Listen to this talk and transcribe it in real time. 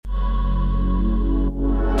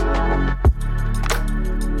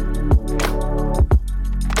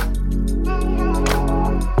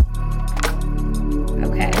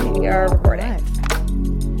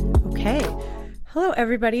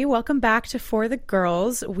everybody. Welcome back to For the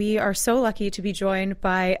Girls. We are so lucky to be joined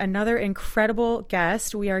by another incredible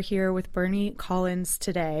guest. We are here with Bernie Collins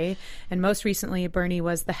today. And most recently, Bernie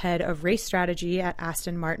was the head of race strategy at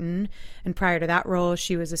Aston Martin. And prior to that role,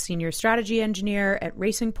 she was a senior strategy engineer at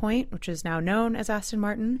Racing Point, which is now known as Aston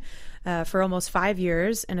Martin, for almost 5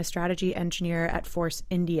 years, and a strategy engineer at Force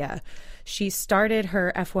India. She started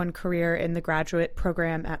her F1 career in the graduate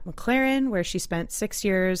program at McLaren, where she spent 6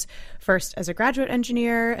 years, first as a graduate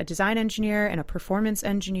engineer, a design engineer, and a performance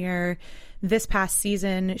engineer. This past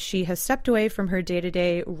season, she has stepped away from her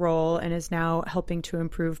day-to-day role and is now helping to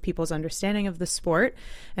improve people's understanding of the sport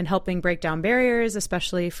and helping break down barriers,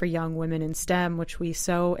 especially for young women in STEM, which we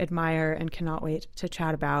so admire and cannot wait to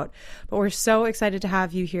chat about. But we're so excited to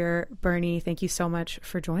have you here, Bernie. Thank you so much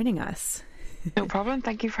for joining us. No problem.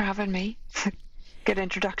 Thank you for having me. Good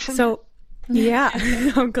introduction. So, yeah,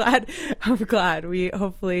 I'm glad. We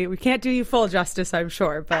can't do you full justice, I'm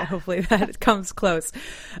sure, but hopefully that comes close.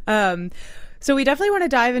 So we definitely want to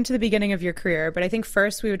dive into the beginning of your career, but I think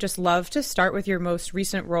first we would just love to start with your most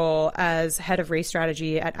recent role as head of race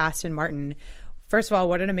strategy at Aston Martin. First of all,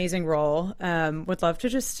 what an amazing role. Would love to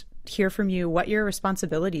just hear from you what your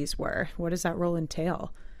responsibilities were. What does that role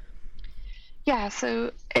entail? Yeah,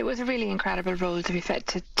 so it was a really incredible role to be fit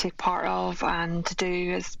to take part of and to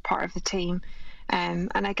do as part of the team.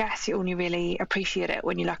 And I guess you only really appreciate it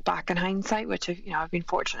when you look back in hindsight, which I've been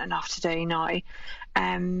fortunate enough to do now.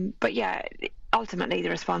 But yeah, ultimately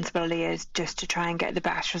the responsibility is just to try and get the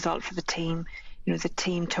best result for the team. The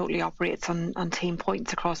team totally operates on team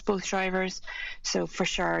points across both drivers. So for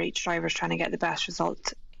sure, each driver is trying to get the best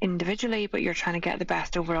result individually, but you're trying to get the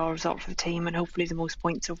best overall result for the team and hopefully the most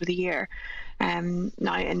points over the year.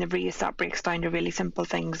 Now in the race, that breaks down to really simple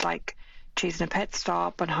things like choosing a pit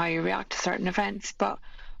stop and how you react to certain events. But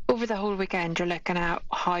over the whole weekend, you're looking at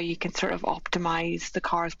how you can sort of optimize the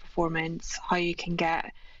car's performance, how you can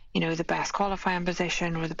get the best qualifying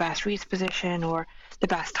position or the best race position or the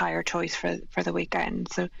best tyre choice for the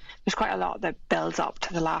weekend. So there's quite a lot that builds up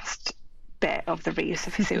to the last bit of the race,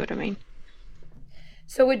 if you see what I mean.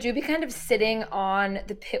 So would you be kind of sitting on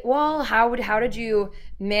the pit wall? How did you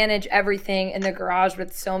manage everything in the garage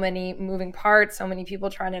with so many moving parts, so many people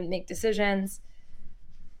trying to make decisions?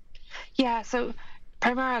 Yeah, so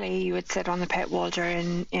primarily you would sit on the pit wall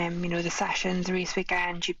during the sessions, the race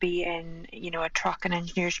weekend. You'd be in a truck, an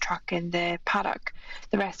engineer's truck in the paddock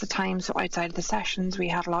the rest of the time. So outside of the sessions we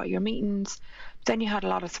had a lot of your meetings. Then you had a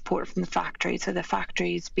lot of support from the factory. So the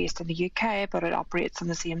factory is based in the UK, but it operates on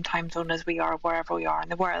the same time zone as we are wherever we are in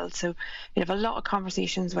the world. So you have a lot of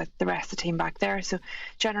conversations with the rest of the team back there. So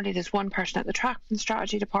generally there's one person at the track from the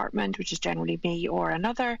strategy department, which is generally me or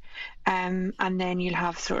another. And then you'll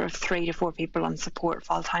have sort of 3 to 4 people on support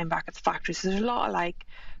full time back at the factory. So there's a lot of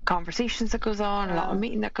conversations that goes on, a lot of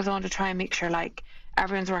meeting that goes on to try and make sure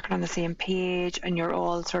everyone's working on the same page and you're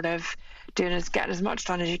all sort of getting as much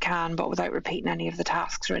done as you can, but without repeating any of the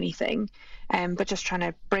tasks or anything. But just trying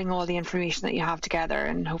to bring all the information that you have together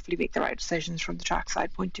and hopefully make the right decisions from the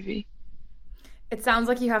trackside point of view. It sounds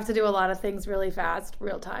like you have to do a lot of things really fast,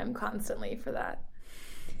 real time, constantly for that.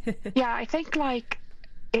 Yeah, I think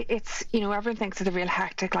it's everyone thinks of the real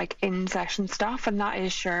hectic in session stuff, and that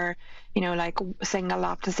is sure single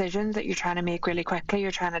lap decisions that you're trying to make really quickly.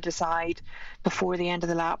 You're trying to decide before the end of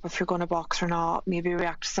the lap if you're going to box or not, maybe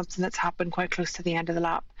react to something that's happened quite close to the end of the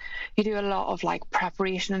lap. You do a lot of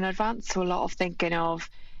preparation in advance, so a lot of thinking of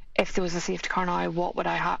if there was a safety car now, what would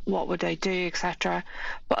I do, etc.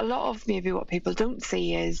 But a lot of maybe what people don't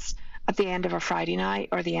see is at the end of a Friday night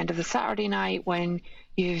or the end of the Saturday night, when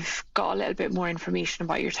you've got a little bit more information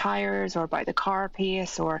about your tyres or about the car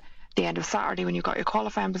pace, or the end of Saturday when you've got your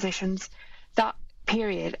qualifying positions, that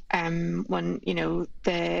period when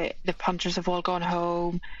the punters have all gone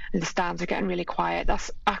home and the stands are getting really quiet,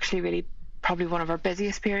 that's actually really probably one of our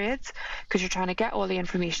busiest periods, because you're trying to get all the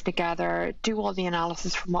information together, do all the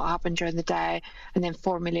analysis from what happened during the day, and then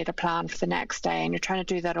formulate a plan for the next day. And you're trying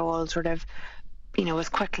to do that all sort of as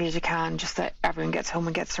quickly as you can, just that everyone gets home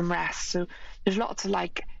and gets some rest. So there's lots of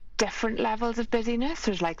different levels of busyness.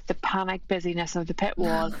 There's the panic busyness of the pit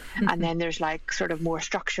wall, and then there's sort of more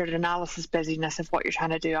structured analysis busyness of what you're trying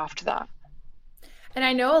to do after that. And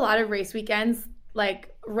I know a lot of race weekends,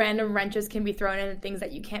 random wrenches can be thrown in and things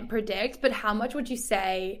that you can't predict, but how much would you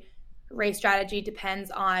say race strategy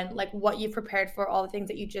depends on what you've prepared for, all the things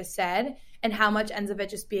that you just said, and how much ends of it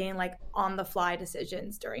just being on the fly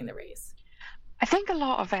decisions during the race? I think a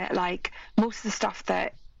lot of it, most of the stuff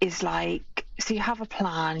that is so you have a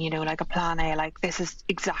plan, like a plan A, like this is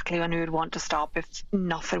exactly when we would want to stop if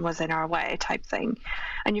nothing was in our way type thing.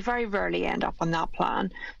 And you very rarely end up on that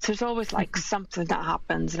plan. So there's always like something that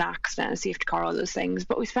happens, an accident, a safety car, all those things.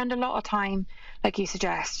 But we spend a lot of time, like you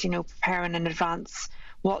suggest, preparing in advance.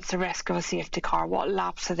 What's the risk of a safety car? What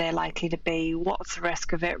laps are they likely to be? What's the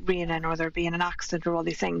risk of it raining or there being an accident or all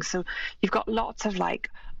these things? So you've got lots of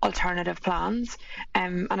like alternative plans.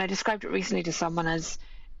 And I described it recently to someone as,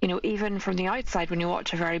 even from the outside, when you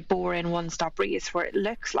watch a very boring one-stop race where it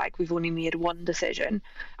looks like we've only made one decision,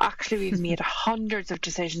 actually we've made hundreds of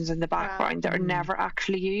decisions in the background that are never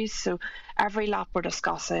actually used. So every lap we're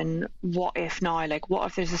discussing, what if now? Like, what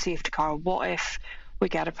if there's a safety car? What if we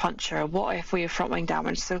get a puncture? What if we have front wing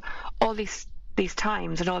damage? So all these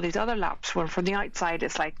times and all these other laps where from the outside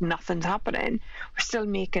it's like nothing's happening, we're still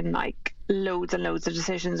making like loads and loads of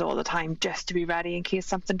decisions all the time just to be ready in case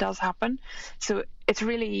something does happen. So it's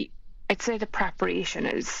really, I'd say the preparation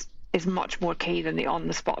is much more key than the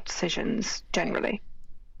on-the-spot decisions generally.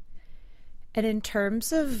 And in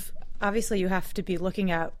terms of, obviously you have to be looking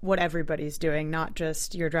at what everybody's doing, not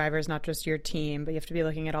just your drivers, not just your team, but you have to be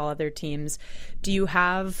looking at all other teams. Do you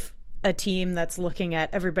have a team that's looking at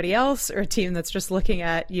everybody else, or a team that's just looking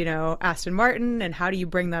at, Aston Martin, and how do you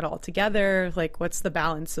bring that all together? Like, what's the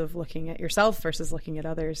balance of looking at yourself versus looking at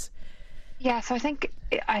others? Yeah, so I think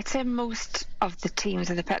I'd say most of the teams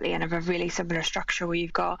in the pit lane have a really similar structure where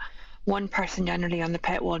you've got one person generally on the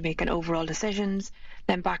pit wall making overall decisions.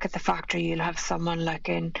 Then back at the factory, you'll have someone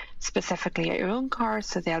looking specifically at your own car.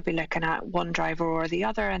 So they'll be looking at one driver or the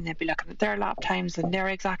other, and they'll be looking at their lap times and their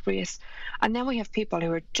exact race. And then we have people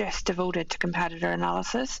who are just devoted to competitor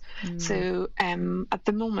analysis. So at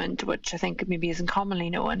the moment, which I think maybe isn't commonly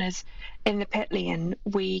known, is in the pit lane,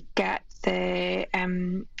 we get the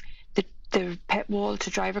pit wall to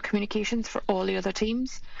driver communications for all the other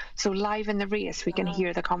teams. So live in the race, we can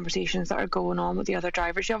hear the conversations that are going on with the other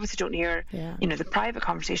drivers. You obviously don't hear, the private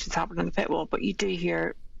conversations happening on the pit wall, but you do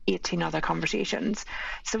hear 18 other conversations.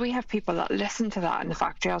 So we have people that listen to that in the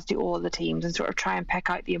factory, as do all the teams, and sort of try and pick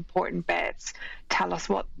out the important bits, tell us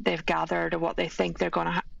what they've gathered or what they think they're going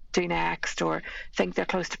to do next, or think they're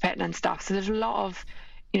close to pitting and stuff. So there's a lot of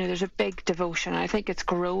there's a big devotion. I think it's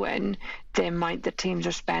growing, the amount that teams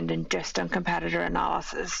are spending just on competitor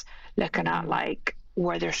analysis, looking at like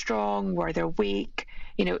where they're strong, where they're weak,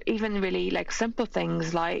 even really like simple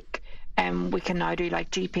things like we can now do like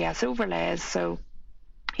GPS overlays. So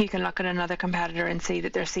you can look at another competitor and see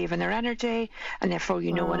that they're saving their energy, and therefore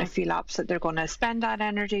in a few laps that they're going to spend that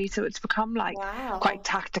energy. So it's become like quite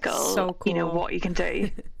tactical, so cool. What you can do.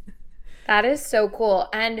 That is so cool.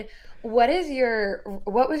 And what was your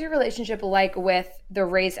relationship like with the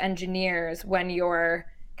race engineers when you're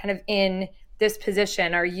kind of in this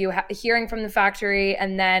position? Are you hearing from the factory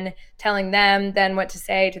and then telling them then what to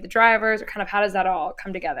say to the drivers, or kind of how does that all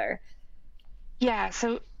come together? Yeah,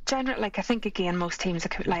 so generally, like I think again, most teams'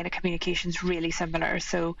 line of communication is really similar.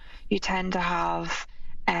 So you tend to have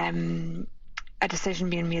a decision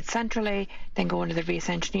being made centrally, then going to the race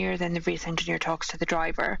engineer, then the race engineer talks to the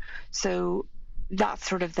driver. So that's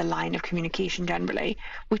sort of the line of communication generally.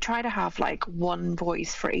 We try to have like one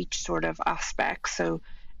voice for each sort of aspect. So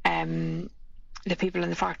the people in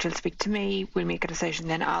the factory will speak to me, we'll make a decision,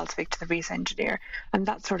 then I'll speak to the race engineer. And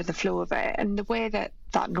that's sort of the flow of it. And the way that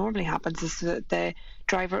normally happens is that the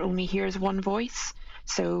driver only hears one voice.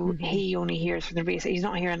 So he only hears from the race. He's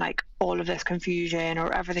not hearing like all of this confusion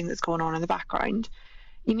or everything that's going on in the background.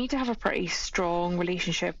 You need to have a pretty strong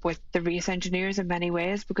relationship with the race engineers in many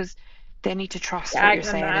ways, because they need to trust what you're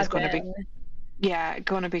saying is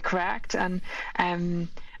going to be correct. And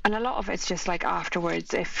a lot of it's just like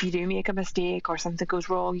afterwards, if you do make a mistake or something goes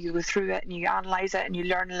wrong, you go through it and you analyze it and you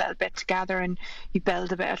learn a little bit together and you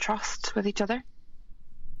build a bit of trust with each other.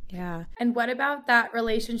 Yeah. And what about that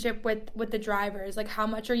relationship with the drivers? Like, how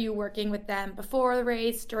much are you working with them before the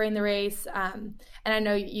race, during the race? And I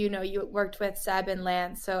know you worked with Seb and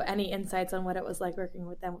Lance, so any insights on what it was like working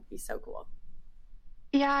with them would be so cool.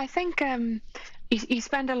 Yeah, I think you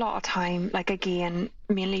spend a lot of time, like again,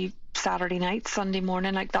 mainly Saturday night, Sunday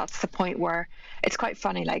morning, like that's the point where it's quite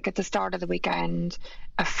funny, like at the start of the weekend,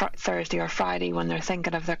 a Thursday or Friday, when they're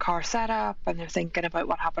thinking of their car setup and they're thinking about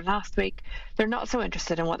what happened last week, they're not so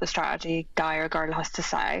interested in what the strategy guy or girl has to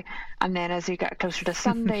say. And then as you get closer to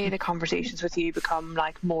Sunday, the conversations with you become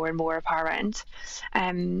like more and more apparent.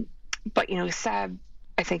 But Seb,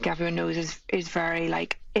 I think everyone knows, is very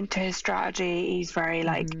like into his strategy. He's very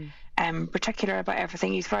like particular about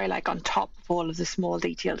everything. He's very like on top of all of the small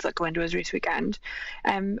details that go into his race weekend.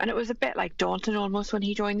 And it was a bit like daunting almost when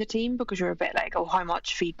he joined the team, because you're a bit like, oh, how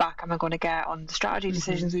much feedback am I going to get on the strategy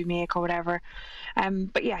decisions we make or whatever.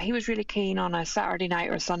 But yeah, he was really keen on a Saturday night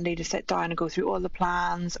or a Sunday to sit down and go through all the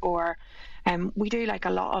plans, or we do like a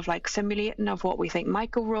lot of like simulating of what we think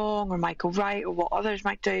might go wrong or might go right, or what others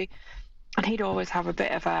might do. And he'd always have a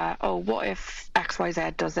bit of a, oh, what if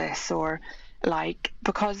XYZ does this? Or like,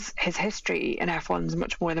 because his history in F1 is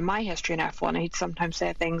much more than my history in F1, he'd sometimes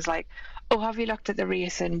say things like, oh, have you looked at the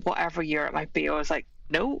race in whatever year it might be? I was like,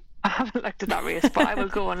 no, I haven't looked at that race, but I will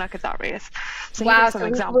go and look at that race. So wow, some so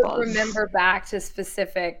examples. Would remember back to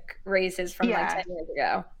specific races from like 10 years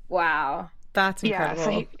ago. Wow. That's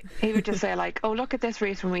incredible. Yeah, so he would just say like, oh, look at this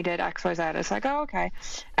race when we did XYZ. It's like, oh, okay.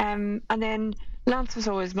 And then Lance was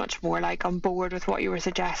always much more like on board with what you were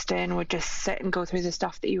suggesting, would just sit and go through the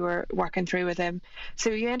stuff that you were working through with him. So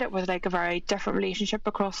you end up with like a very different relationship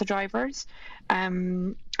across the drivers.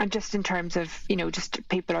 And just in terms of, you know, just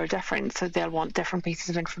people are different, so they'll want different pieces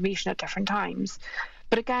of information at different times.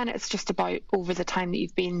 But again, it's just about over the time that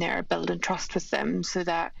you've been there, building trust with them, so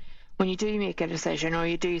that when you do make a decision, or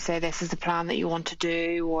you do say this is the plan that you want to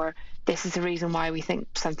do, or this is the reason why we think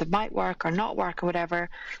something might work or not work or whatever,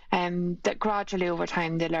 that gradually over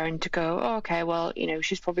time they learn to go, oh, okay, well, you know,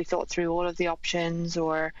 she's probably thought through all of the options,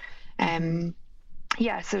 or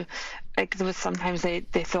yeah, so like there was sometimes they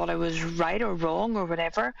thought I was right or wrong or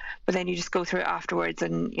whatever, but then you just go through it afterwards,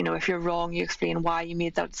 and you know, if you're wrong, you explain why you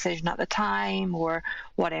made that decision at the time, or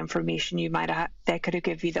what information you might have they could have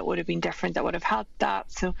given you that would have been different, that would have helped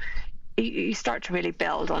that. So you start to really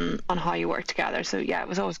build on how you work together. So yeah, it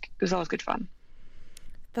was always good fun.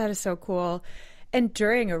 That is so cool. And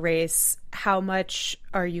during a race, how much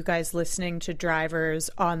are you guys listening to drivers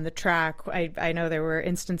on the track? I know there were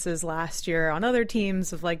instances last year on other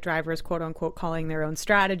teams of like drivers, quote unquote, calling their own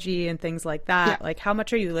strategy and things like that. Yeah. Like, how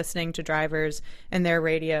much are you listening to drivers and their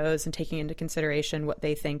radios and taking into consideration what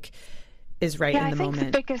they think is right in the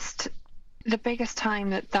moment? I think the biggest time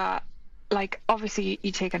that like, obviously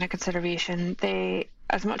you take into consideration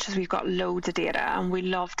as much as we've got loads of data and we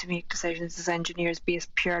love to make decisions as engineers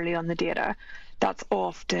based purely on the data, that's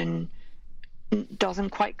often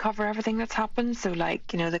doesn't quite cover everything that's happened. So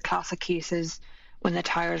like, you know, the classic cases when the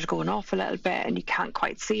tires are going off a little bit and you can't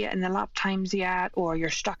quite see it in the lap times yet, or you're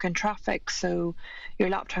stuck in traffic, so your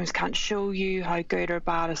lap times can't show you how good or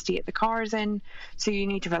bad a state the car is in. So you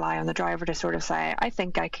need to rely on the driver to sort of say, I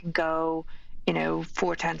think I can go, you know,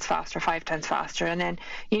 4 tenths faster, 5 tenths faster. And then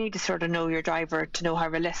you need to sort of know your driver to know how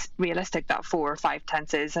realistic that 4 or 5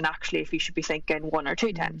 tenths is, and actually if you should be thinking 1 or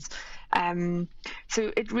 2 tenths.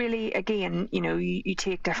 So it really, again, you know, you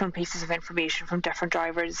take different pieces of information from different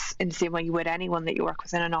drivers in the same way you would anyone that you work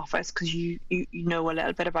with in an office, because you know a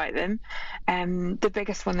little bit about them. The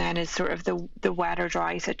biggest one then is sort of the wet or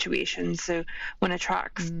dry situation. So when a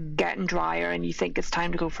track's getting drier and you think it's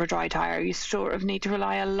time to go for a dry tire, you sort of need to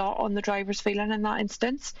rely a lot on the driver's feeling in that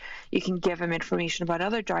instance. You can give them information about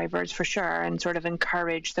other drivers for sure and sort of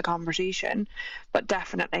encourage the conversation, but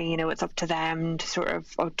definitely, you know, it's up to them to sort of,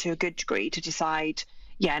 or to a good degree, to decide,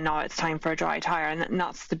 yeah, now it's time for a dry tire. And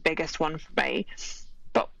that's the biggest one for me.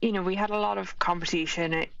 But, you know, we had a lot of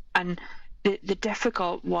conversation, and the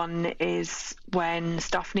difficult one is when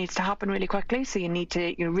stuff needs to happen really quickly. So you need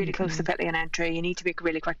to, you're really close to pit lane entry, you need to make a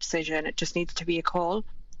really quick decision. It just needs to be a call.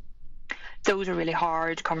 Those are really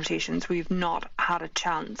hard conversations. We've not had a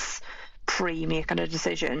chance pre-making a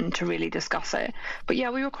decision to really discuss it. But yeah,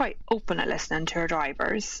 we were quite open at listening to our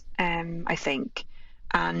drivers, I think.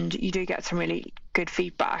 And you do get some really good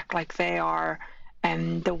feedback. Like, they are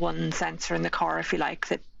the one sensor in the car, if you like,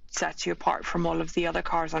 that sets you apart from all of the other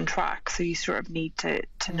cars on track. So you sort of need to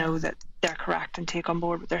know that they're correct and take on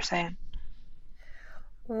board what they're saying.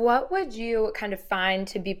 What would you kind of find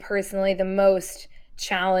to be personally the most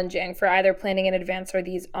challenging for either planning in advance or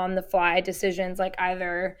these on-the-fly decisions, like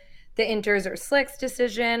either the inters or slicks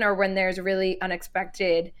decision, or when there's really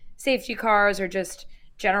unexpected safety cars or just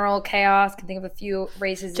general chaos? I can think of a few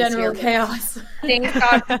races this year. Chaos. Things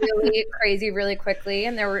got really crazy really quickly,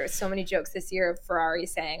 and there were so many jokes this year of Ferrari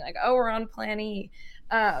saying like, oh, we're on plan E.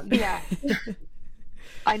 Yeah.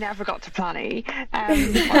 I never got to plan E. Or at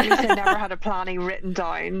least I never had a plan E written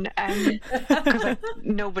down, because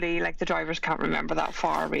nobody, like the drivers, can't remember that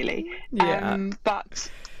far really. Yeah.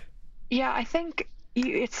 But yeah, I think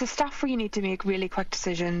it's the stuff where you need to make really quick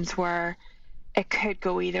decisions where it could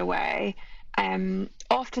go either way.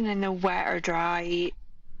 Often in the wet or dry,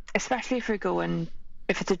 especially if you're going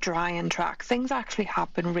if it's a drying track, things actually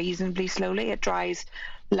happen reasonably slowly. It dries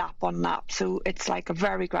lap on lap, so it's like a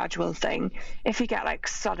very gradual thing. If you get like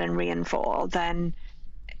sudden rainfall, then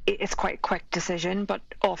it's quite a quick decision, but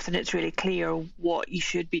often it's really clear what you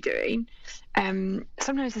should be doing.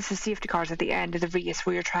 Sometimes it's the safety cars at the end of the race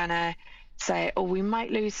where you're trying to say, oh, we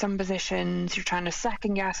might lose some positions. You're trying to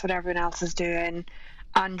second guess what everyone else is doing,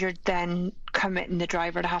 and you're then committing the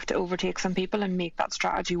driver to have to overtake some people and make that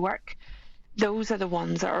strategy work. Those are the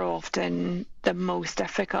ones that are often the most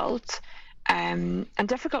difficult, and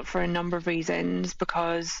difficult for a number of reasons,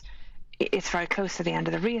 because it's very close to the end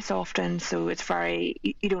of the race often, so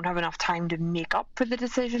you don't have enough time to make up for the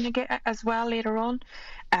decision again as well later on.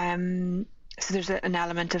 So there's an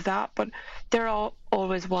element of that, but there are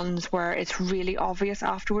always ones where it's really obvious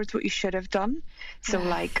afterwards what you should have done. So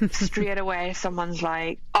like straight away someone's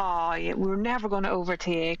like, oh, we were never going to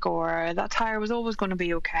overtake, or that tire was always going to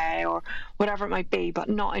be okay, or whatever it might be, but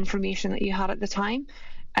not information that you had at the time.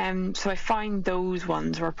 So I find those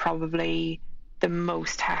ones were probably the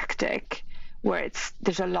most hectic, where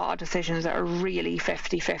there's a lot of decisions that are really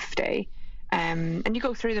 50-50. And you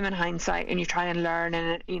go through them in hindsight and you try and learn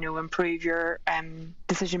and, improve your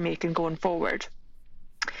decision making going forward.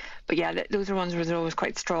 But yeah, those are ones where there's always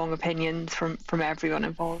quite strong opinions from everyone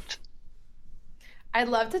involved. I'd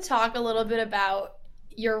love to talk a little bit about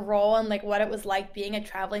your role and like what it was like being a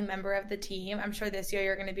traveling member of the team. I'm sure this year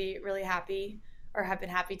you're going to be really happy, or have been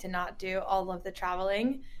happy to not do all of the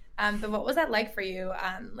traveling. But what was that like for you,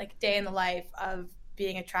 like day in the life of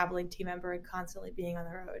being a traveling team member and constantly being on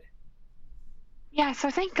the road? Yeah, so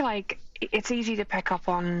I think like it's easy to pick up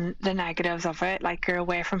on the negatives of it. Like you're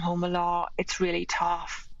away from home a lot. It's really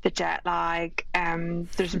tough. The jet lag.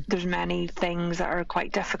 There's many things that are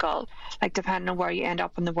quite difficult. Like depending on where you end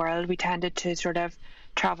up in the world, we tended to sort of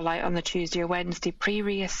travel out on the Tuesday or Wednesday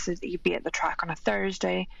pre-race. So that you'd be at the track on a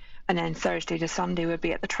Thursday, and then Thursday to Sunday would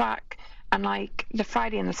be at the track. And like the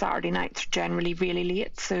Friday and the Saturday nights are generally really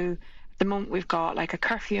late. So at the moment we've got like a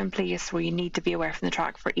curfew in place where you need to be away from the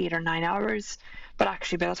track for 8 or 9 hours. But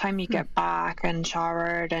actually by the time you get back and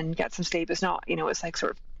showered and get some sleep, it's not, it's like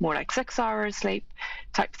sort of more like 6 hours sleep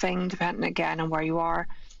type thing, depending again on where you are.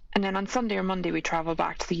 And then on Sunday or Monday, we travel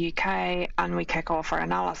back to the UK and we kick off our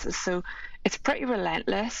analysis. So it's pretty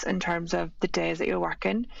relentless in terms of the days that you're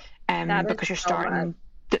working, because you're starting...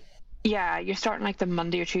 you're starting like the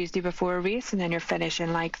Monday or Tuesday before a race, and then you're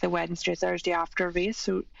finishing like the Wednesday or Thursday after a race.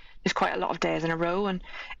 So there's quite a lot of days in a row. And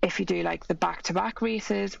if you do like the back-to-back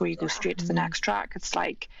races where you go straight to the next track, it's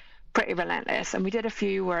like pretty relentless. And we did a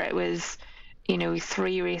few where it was,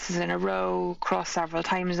 3 races in a row across several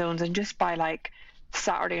time zones, and just by like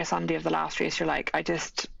Saturday or Sunday of the last race, you're like, I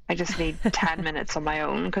just need 10 minutes on my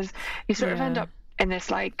own, because you sort of end up in this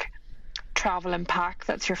like travel and pack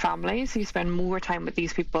that's your family, so you spend more time with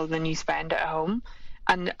these people than you spend at home.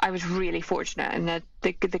 And I was really fortunate in that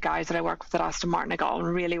the guys that I work with at Aston Martin I got on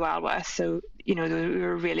really well with, so we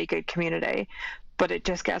were a really good community. But it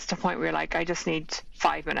just gets to a point where you're like, I just need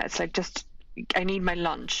 5 minutes, like I need my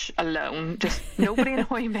lunch alone, just nobody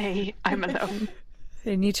annoy me, I'm alone.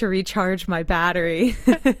 I need to recharge my battery.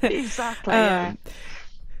 Exactly.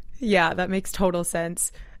 Yeah, that makes total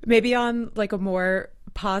sense. Maybe on like a more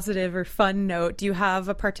positive or fun note, do you have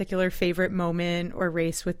a particular favorite moment or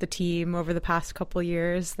race with the team over the past couple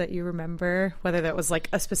years that you remember, whether that was like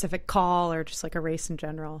a specific call or just like a race in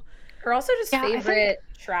general? Or also just favorite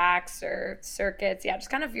tracks or circuits. Yeah, just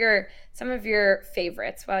kind of some of your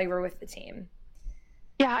favorites while you were with the team.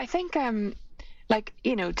 Yeah, I think to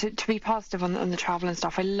be positive on the travel and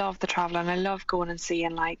stuff, I love the travel and I love going and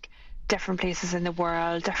seeing like different places in the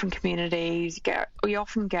world, different communities. We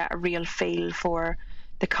often get a real feel for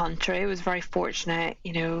the country. I was very fortunate,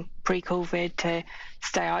 pre-COVID, to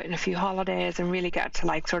stay out in a few holidays and really get to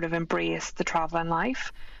like sort of embrace the traveling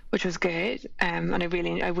life, which was good. And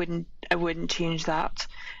I wouldn't change that.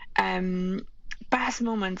 Best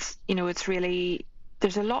moments, it's really,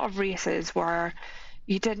 there's a lot of races where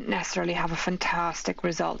you didn't necessarily have a fantastic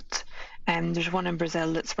result. There's one in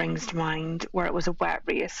Brazil that springs to mind where it was a wet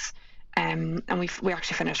race. And we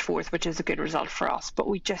actually finished 4th, which is a good result for us, but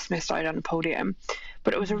we just missed out on a podium.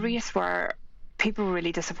 But it was a race where people were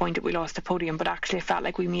really disappointed we lost a podium, but actually I felt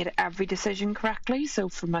like we made every decision correctly. So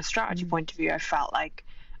from a strategy point of view, I felt like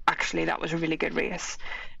actually that was a really good race.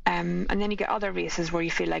 And then you get other races where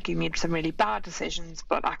you feel like you made some really bad decisions,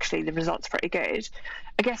 but actually the result's pretty good.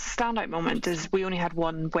 I guess the standout moment is we only had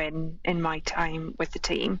one win in my time with the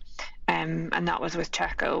team, and that was with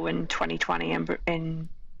Checo in 2020 in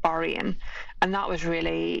Bahrain. And that was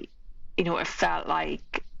really, it felt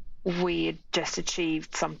like we had just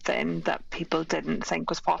achieved something that people didn't think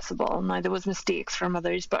was possible. Now, there was mistakes from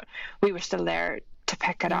others, but we were still there to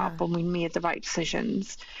pick it up, and we made the right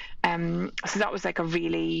decisions. So that was like a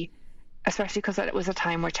really, especially because it was a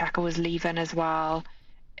time where Checo was leaving as well,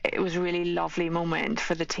 it was a really lovely moment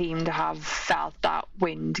for the team to have felt that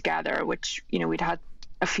win together, which, you know, we'd had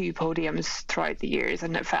a few podiums throughout the years,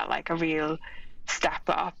 and it felt like a real step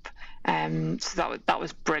up. So that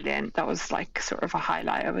was brilliant. That was like sort of a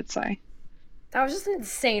highlight, I would say. That was just an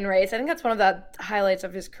insane race. I think that's one of the highlights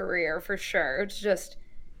of his career for sure. It's just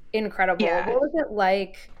incredible. Yeah. What was it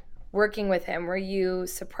like working with him? Were you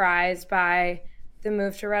surprised by the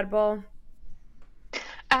move to Red Bull?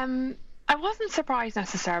 I wasn't surprised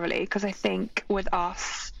necessarily, because I think with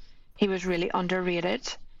us, he was really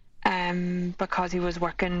underrated. Because he was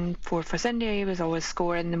working for Force India, he was always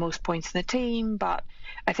scoring the most points in the team, but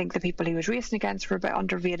I think the people he was racing against were a bit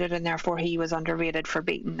underrated, and therefore he was underrated for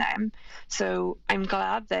beating them. So I'm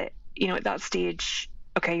glad that, you know, at that stage,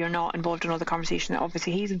 okay, you're not involved in all the conversation that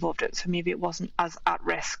obviously he's involved in, so maybe it wasn't as at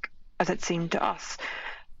risk as it seemed to us.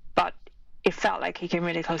 But it felt like he came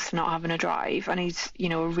really close to not having a drive, and he's, you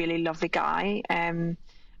know, a really lovely guy, and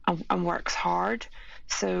works hard.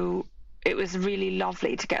 So it was really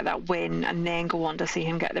lovely to get that win and then go on to see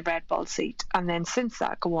him get the Red Bull seat, and then since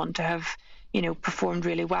that go on to have, you know, performed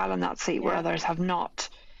really well in that seat where others have not.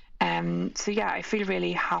 So yeah, I feel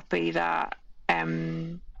really happy that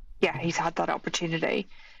he's had that opportunity.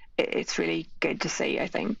 It's really good to see, I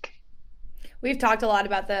think. We've talked a lot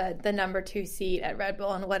about the number 2 seat at Red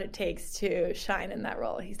Bull and what it takes to shine in that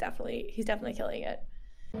role. He's definitely killing it.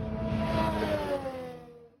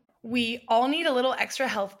 We all need a little extra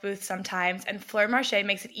health boost sometimes, and Fleur Marché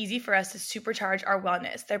makes it easy for us to supercharge our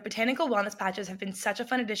wellness. Their botanical wellness patches have been such a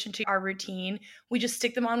fun addition to our routine. We just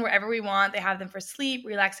stick them on wherever we want. They have them for sleep,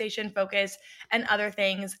 relaxation, focus, and other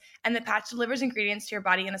things. And the patch delivers ingredients to your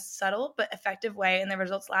body in a subtle but effective way, and the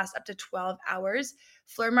results last up to 12 hours.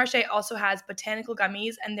 Fleur Marché also has botanical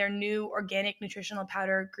gummies and their new organic nutritional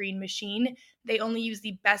powder Green Machine. They only use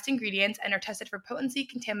the best ingredients and are tested for potency,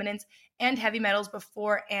 contaminants, and heavy metals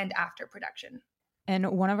before and after production.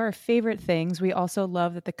 And one of our favorite things, we also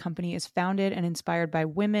love that the company is founded and inspired by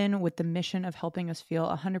women with the mission of helping us feel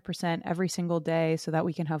 100% every single day so that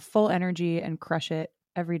we can have full energy and crush it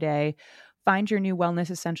every day. Find your new wellness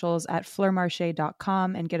essentials at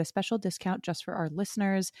fleurmarche.com and get a special discount just for our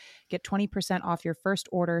listeners. Get 20% off your first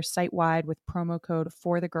order site-wide with promo code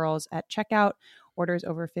FORTHEGIRLS at checkout. Orders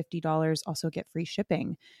over $50 also get free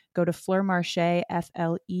shipping. Go to fleurmarche,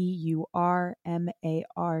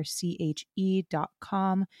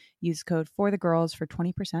 FLEURMARCHE.com. Use code FORTHEGIRLS for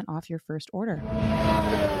 20% off your first order.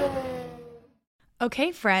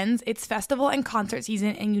 Okay, friends, it's festival and concert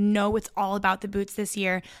season, and you know it's all about the boots this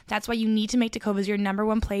year. That's why you need to make Tecovas your number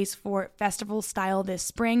one place for festival style this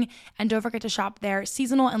spring. And don't forget to shop their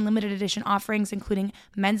seasonal and limited edition offerings, including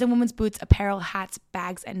men's and women's boots, apparel, hats,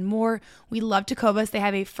 bags, and more. We love Tecovas. They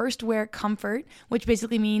have a first wear comfort, which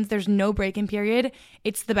basically means there's no break-in period.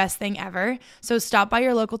 It's the best thing ever. So stop by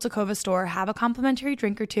your local Tecovas store, have a complimentary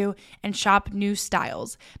drink or two, and shop new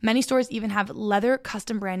styles. Many stores even have leather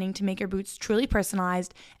custom branding to make your boots truly personalized,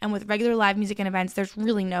 and with regular live music and events, there's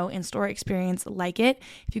really no in-store experience like it.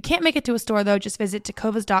 If you can't make it to a store, though, just visit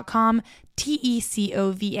tecovas.com,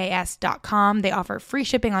 TECOVAS.com. They offer free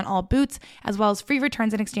shipping on all boots, as well as free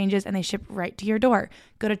returns and exchanges, and they ship right to your door.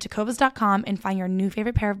 Go to tecovas.com and find your new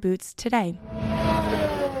favorite pair of boots today.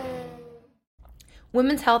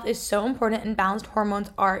 Women's health is so important, and balanced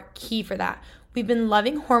hormones are key for that. We've been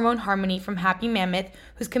loving Hormone Harmony from Happy Mammoth,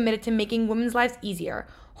 who's committed to making women's lives easier.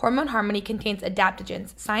 Hormone Harmony contains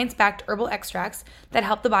adaptogens, science-backed herbal extracts that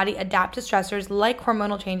help the body adapt to stressors like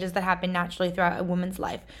hormonal changes that happen naturally throughout a woman's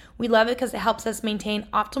life. We love it because it helps us maintain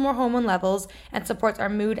optimal hormone levels and supports our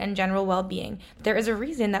mood and general well-being. There is a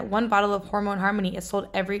reason that one bottle of Hormone Harmony is sold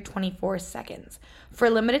every 24 seconds. For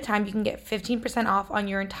a limited time, you can get 15% off on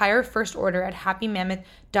your entire first order at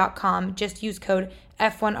happymammoth.com. Just use code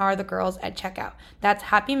F1RTheGirls at checkout. That's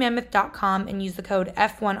happymammoth.com and use the code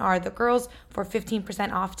F1RTheGirls for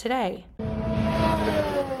 15% off today.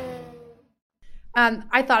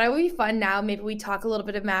 I thought it would be fun now. Maybe we talk a little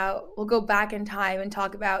bit about, we'll go back in time and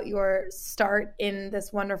talk about your start in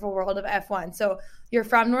this wonderful world of F1. So you're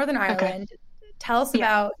from Northern Ireland. Okay. Tell us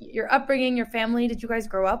about your upbringing, your family. Did you guys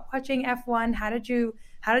grow up watching F1? How did you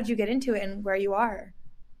get into it and where you are?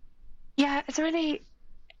 Yeah, it's really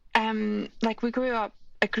we grew up.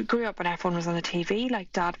 I grew up when F1 was on the TV.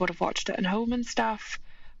 Like Dad would have watched it at home and stuff,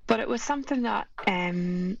 but it was something that,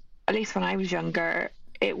 at least when I was younger,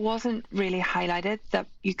 it wasn't really highlighted that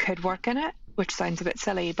you could work in it. which sounds a bit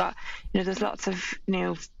silly, but there's lots of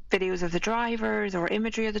videos of the drivers or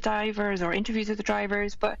imagery of the drivers or interviews of the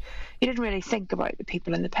drivers, but you didn't really think about the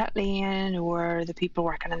people in the pit lane or the people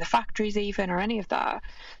working in the factories even, or any of that.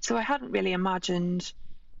 So I hadn't really imagined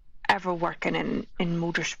ever working in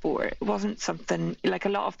motorsport. It wasn't something like a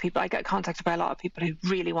lot of people. I get contacted by a lot of people who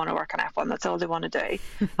really want to work on F1. That's all they want to do.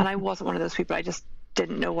 And I wasn't one of those people. I just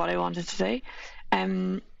didn't know what I wanted to do.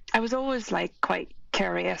 I was always like quite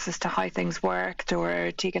curious as to how things worked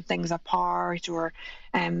or taking things apart, or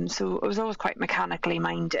so I was always quite mechanically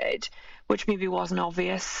minded, which maybe wasn't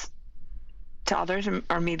obvious to others,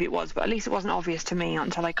 or maybe it was, but at least it wasn't obvious to me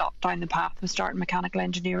until I got down the path of starting mechanical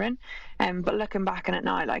engineering. But looking back on it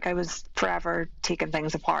now, like I was forever taking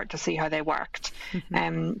things apart to see how they worked. So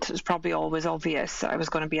it was probably always obvious that I was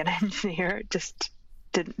going to be an engineer. It just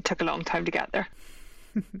took a long time to get there.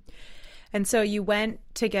 And so you went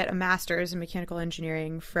to get a master's in mechanical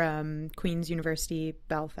engineering from Queen's University,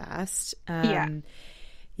 Belfast.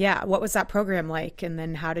 Yeah. What was that program like? And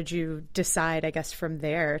then how did you decide, I guess, from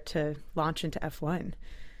there to launch into F1?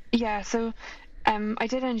 Yeah, so I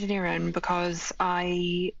did engineering because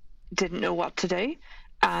I didn't know what to do.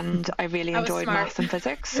 And I really enjoyed maths and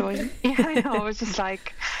physics. So I was just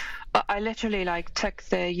like, I literally took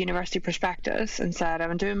the university prospectus and said,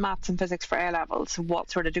 I'm doing maths and physics for A levels. So what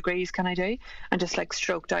sort of degrees can I do? And just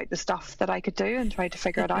stroked out the stuff that I could do and tried to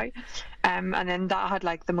figure it out. And then that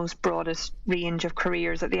had the most broadest range of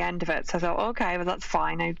careers at the end of it. So I thought, okay, well that's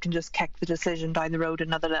fine. I can just kick the decision down the road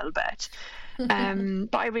another little bit.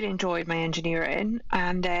 But I really enjoyed my engineering.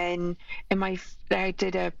 And then I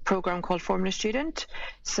did a program called Formula Student.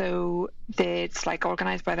 So it's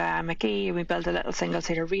organised by the McE, and we built a little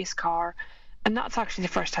single-seater race car. And that's actually the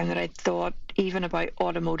first time that I'd thought even about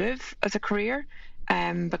automotive as a career.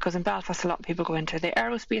 Because in Belfast, a lot of people go into the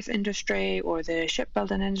aerospace industry or the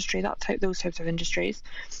shipbuilding industry, those types of industries.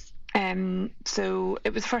 So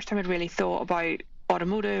it was the first time I'd really thought about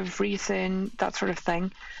automotive, racing, that sort of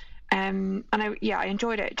thing. And I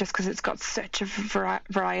enjoyed it just because it's got such a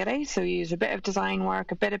variety. So you use a bit of design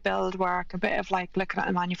work, a bit of build work, a bit of looking at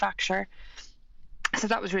the manufacture. So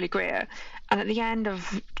that was really great. And at the end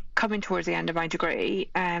of towards the end of my degree,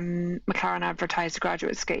 McLaren advertised a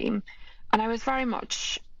graduate scheme, and I was very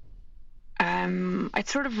much I'd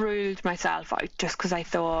sort of ruled myself out just because I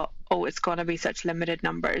thought, it's going to be such limited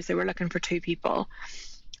numbers. They were looking for 2 people.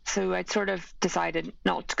 So I'd sort of decided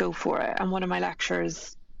not to go for it. And one of my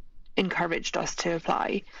lecturers encouraged us to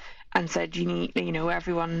apply and said,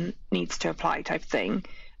 everyone needs to apply type thing.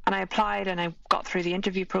 And I applied and I got through the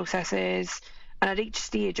interview processes. And at each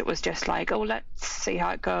stage, it was just let's see how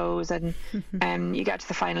it goes. And you get to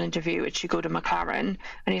the final interview, which you go to McLaren,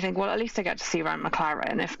 and you think, well, at least I get to see around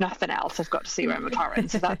McLaren. If nothing else, I've got to see around McLaren.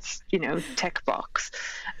 So that's, tick box.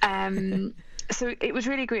 So it was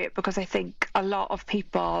really great because I think a lot of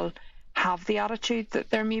people have the attitude that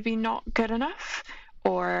they're maybe not good enough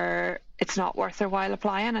or it's not worth their while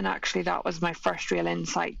applying. And actually, that was my first real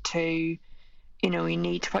insight to you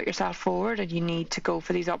need to put yourself forward and you need to go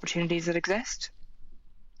for these opportunities that exist.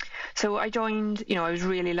 So I joined, I was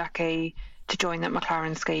really lucky to join that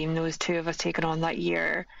McLaren scheme. There was 2 of us taken on that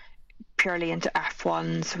year purely into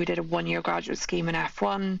F1. So we did a 1-year graduate scheme in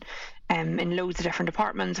F1 in loads of different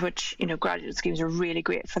departments, which, graduate schemes are really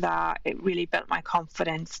great for that. It really built my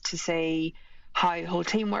confidence to see how the whole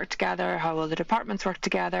team worked together, how all the departments work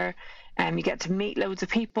together. You get to meet loads of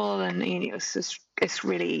people and, it's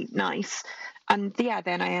really nice. And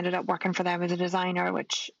then I ended up working for them as a designer,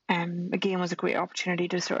 which again was a great opportunity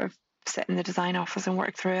to sort of sit in the design office and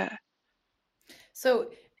work through it.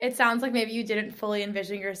 So it sounds like maybe you didn't fully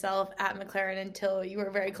envision yourself at McLaren until you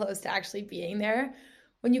were very close to actually being there.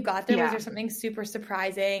 When you got there, was there something super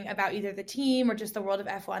surprising about either the team or just the world of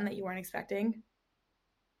F1 that you weren't expecting?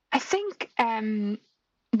 I think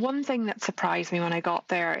one thing that surprised me when I got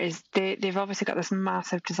there is they've obviously got this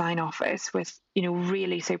massive design office with,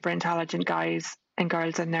 really super intelligent guys and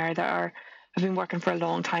girls in there that have been working for a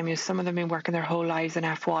long time. Some of them have been working their whole lives in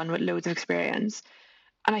F1 with loads of experience.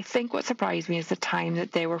 And I think what surprised me is the time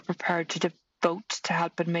that they were prepared to devote to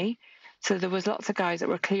helping me. So there was lots of guys that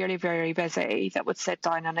were clearly very busy that would sit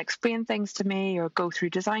down and explain things to me or go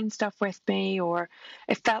through design stuff with me, or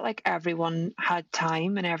it felt like everyone had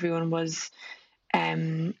time and everyone was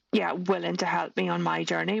willing to help me on my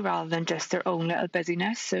journey rather than just their own little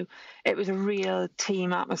busyness. So it was a real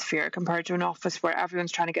team atmosphere compared to an office where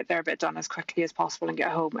everyone's trying to get their bit done as quickly as possible and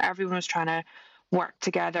get home. Everyone was trying to work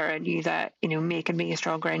together and knew that, making me a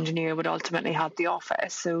stronger engineer would ultimately help the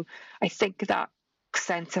office. So I think that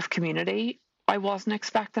sense of community I wasn't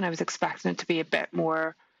expecting. I was expecting it to be a bit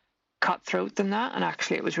more cutthroat than that, and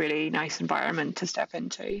actually it was really nice environment to step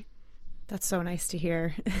into. That's so nice to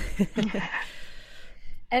hear.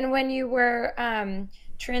 And when you were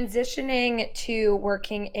transitioning to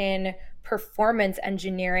working in performance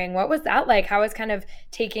engineering, what was that like? How was kind of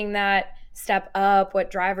taking that step up? What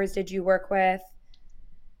drivers did you work with?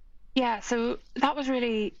 Yeah, so that was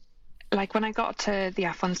really, like, when I got to the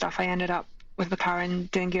F1 stuff, I ended up with McLaren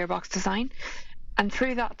doing gearbox design. And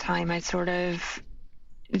through that time, I sort of,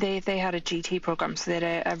 they had a GT program, so they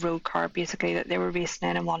had a road car basically that they were racing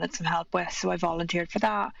in and wanted some help with. So I volunteered for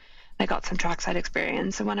that. I got some trackside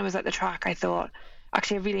experience. And when I was at the track, I thought,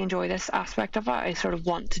 actually, I really enjoy this aspect of it. I sort of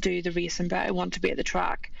want to do the racing bit. I want to be at the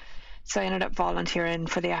track. So I ended up volunteering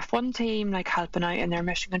for the F1 team, like helping out in their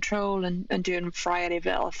mission control and doing a variety of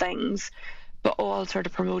little things, but all sort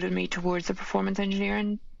of promoted me towards the performance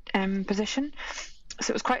engineering position.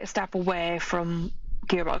 So it was quite a step away from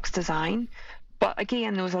gearbox design. But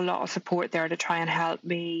again, there was a lot of support there to try and help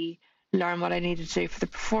me learn what I needed to do for the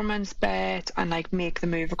performance bit and like make the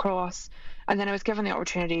move across. And then I was given the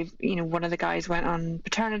opportunity, one of the guys went on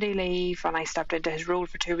paternity leave and I stepped into his role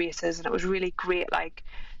for 2 races, and it was really great, like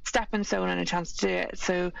stepping stone and a chance to do it.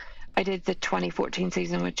 So I did the 2014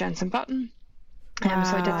 season with Jenson Button. Wow.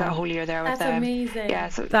 So I did that whole year there with them. That's amazing. Yeah,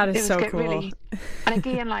 so that is so cool. Really. And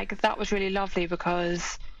again, like that was really lovely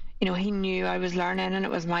because, he knew I was learning and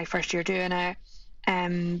it was my first year doing it.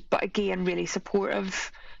 But again, really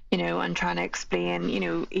supportive, and trying to explain,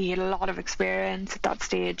 he had a lot of experience at that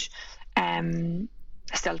stage.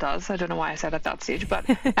 Still does. I don't know why I said at that stage, but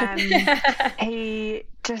he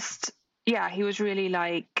just, he was really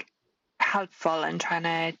like helpful and trying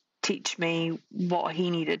to teach me what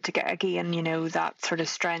he needed to get again, that sort of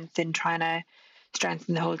strength in trying to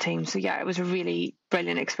strengthen the whole team. So yeah, it was a really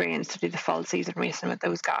brilliant experience to do the full season racing with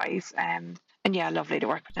those guys. And yeah, lovely to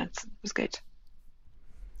work with him. It was good.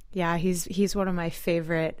 Yeah, he's one of my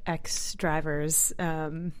favorite ex-drivers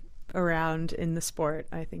around in the sport.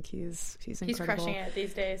 I think he's incredible. He's crushing it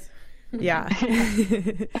these days. Yeah,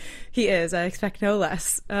 he is. I expect no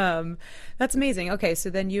less. That's amazing. Okay, so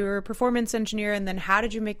then you were a performance engineer, and then how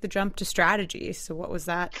did you make the jump to strategy? So what was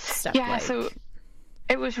that step like? Yeah, so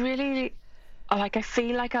it was really, like, I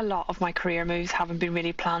feel like a lot of my career moves haven't been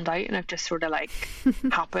really planned out and have just sort of like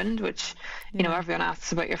happened, which, everyone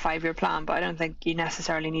asks about your 5-year plan, but I don't think you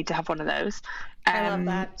necessarily need to have one of those. I love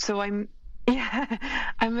that. So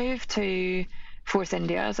I moved to Force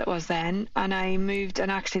India as it was then, and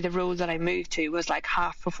actually the role that I moved to was like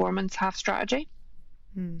half performance, half strategy.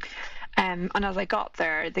 And as I got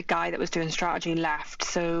there, the guy that was doing strategy left.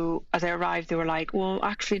 So as I arrived, they were like, well,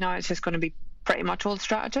 actually now it's just going to be pretty much all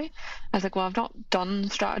strategy. I was like, well, I've not done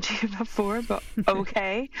strategy before, but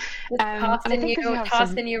okay.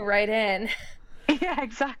 Tossing you right in. Yeah,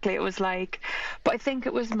 exactly. It was like, but I think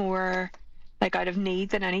it was more like out of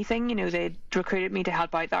need than anything. They'd recruited me to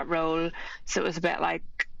help out that role, so it was a bit like,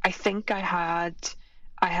 I think I had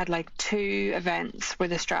like 2 events where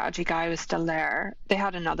the strategy guy was still there. They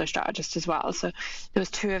had another strategist as well, so there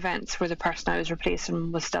was 2 events where the person I was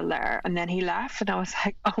replacing was still there, and then he left, and I was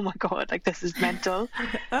like, oh my god, like this is mental.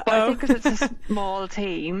 But I think because it's a small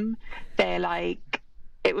team, they like,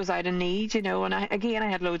 it was out of need, and I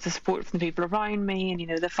had loads of support from the people around me,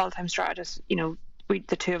 and the full-time strategist,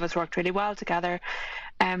 the 2 of us worked really well together,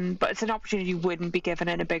 but it's an opportunity you wouldn't be given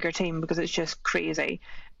in a bigger team because it's just crazy.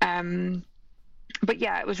 But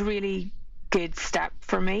yeah, it was a really good step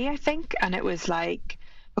for me, I think, and it was like,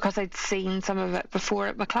 because I'd seen some of it before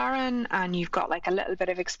at McLaren, and you've got like a little bit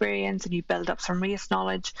of experience and you build up some race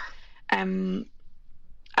knowledge, at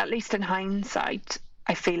least in hindsight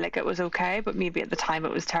I feel like it was okay, but maybe at the time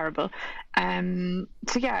it was terrible.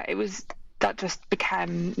 So yeah, that just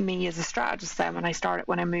became me as a strategist then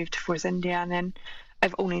when I moved to Force India, and then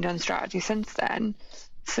I've only done strategy since then.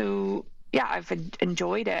 So yeah, I've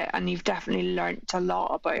enjoyed it, and you've definitely learnt a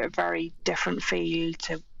lot about a very different field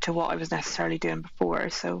to what I was necessarily doing before.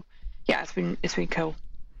 So yeah, it's been cool.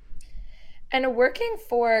 And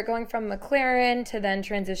going from McLaren to then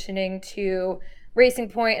transitioning to Racing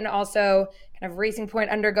Point, and also kind of Racing Point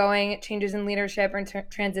undergoing changes in leadership and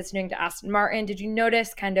transitioning to Aston Martin, did you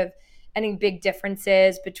notice kind of any big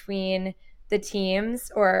differences between the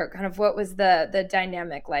teams, or kind of what was the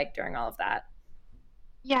dynamic like during all of that?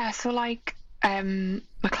 Yeah, so like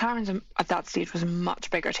McLaren's at that stage was a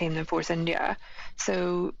much bigger team than Force India,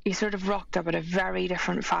 so you sort of rocked up at a very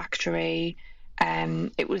different factory.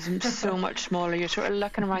 It was so much smaller. You're sort of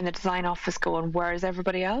looking around the design office going, where's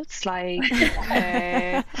everybody else? Like,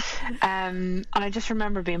 and I just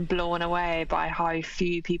remember being blown away by how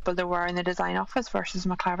few people there were in the design office versus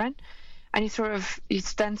McLaren. And you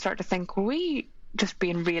then start to think, we just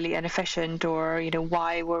being really inefficient, or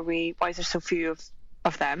why is there so few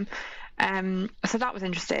of them? So that was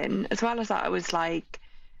interesting. As well as that, I was like,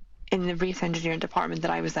 in the race engineering department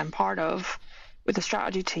that I was then part of, with the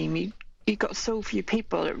strategy team, you got so few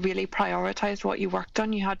people. It really prioritized what you worked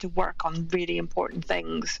on. You had to work on really important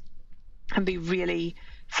things and be really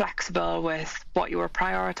flexible with what you were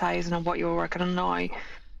prioritizing and what you were working on now.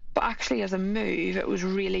 But actually, as a move, it was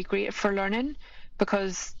really great for learning,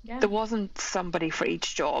 because there wasn't somebody for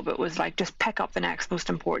each job. It was like, just pick up the next most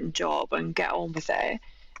important job and get on with it.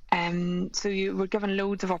 So you were given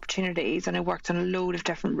loads of opportunities, and I worked on a load of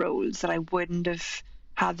different roles that I wouldn't have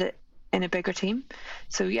had it in a bigger team.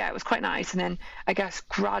 So yeah, it was quite nice. And then I guess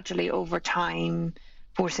gradually over time,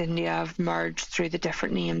 Force India have merged through the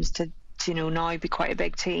different names to now be quite a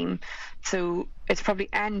big team. So it's probably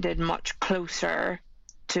ended much closer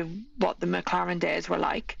to what the McLaren days were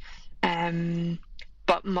like,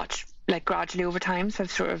 but much like gradually over time. So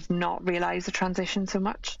I've sort of not realised the transition so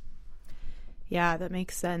much. Yeah, that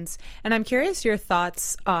makes sense. And I'm curious your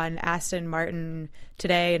thoughts on Aston Martin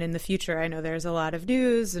today and in the future. I know there's a lot of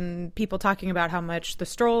news and people talking about how much the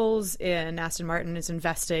Strolls in Aston Martin is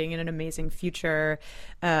investing in an amazing future.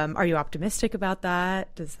 Are you optimistic about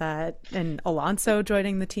that? And Alonso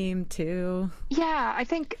joining the team too? Yeah, I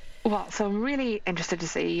think, so I'm really interested to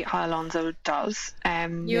see how Alonso does.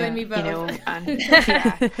 You and me both. And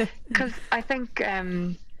yeah, because I think,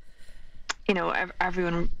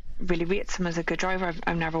 everyone really rates him as a good driver.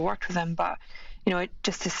 I've never worked with him, but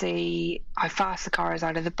just to see how fast the car is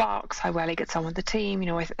out of the box, how well he gets on with the team,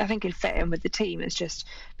 I think he'll fit in with the team. It's just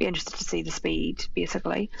be interested to see the speed,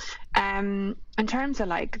 basically. In terms of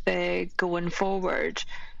like the going forward,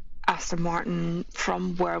 Aston Martin,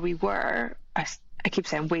 from where we were, I keep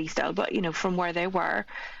saying we still, but from where they were,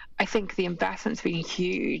 I think the investment's been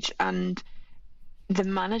huge, and the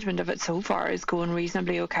management of it so far is going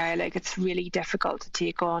reasonably okay. Like, it's really difficult to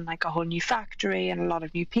take on like a whole new factory and a lot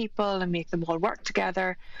of new people and make them all work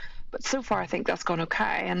together. But so far, I think that's gone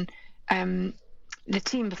okay. And the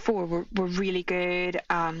team before were really good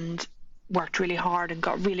and worked really hard and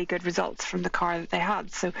got really good results from the car that they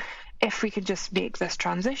had. So if we can just make this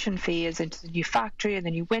transition phase into the new factory and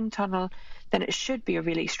the new wind tunnel, then it should be a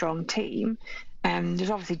really strong team. There's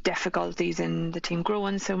obviously difficulties in the team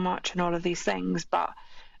growing so much and all of these things, but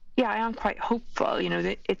yeah, I am quite hopeful.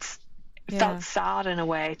 That it felt sad in a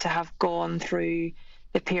way to have gone through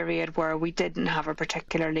the period where we didn't have a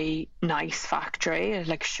particularly nice factory,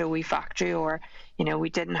 like showy factory, or we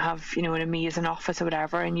didn't have an amazing office or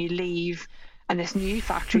whatever, and you leave and this new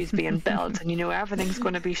factory is being built, and everything's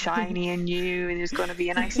going to be shiny and new, and there's going to be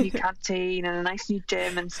a nice new canteen and a nice new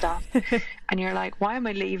gym and stuff, and you're like, why am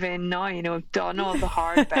I leaving now? I've done all the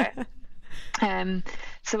hard bit.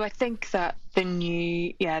 So I think that the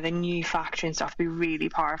new factory and stuff will be really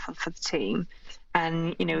powerful for the team,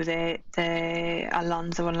 and the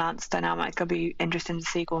Alonso and Lance dynamic will be interesting to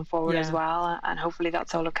see going forward as well, and hopefully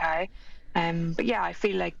that's all okay. But yeah, I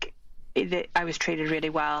feel like I was treated really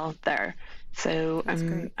well there. So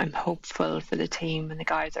I'm hopeful for the team and the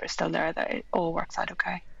guys that are still there that it all works out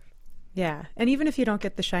okay. Yeah. And even if you don't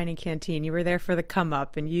get the shiny canteen, you were there for the come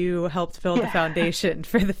up and you helped build the foundation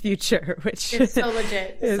for the future, which is so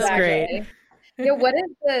legit. Is great. Yeah, what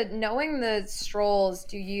is knowing the Strolls,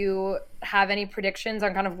 do you have any predictions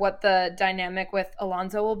on kind of what the dynamic with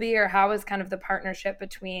Alonso will be, or how is kind of the partnership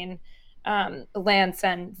between Lance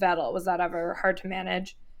and Vettel? Was that ever hard to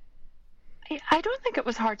manage? I don't think it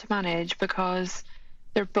was hard to manage, because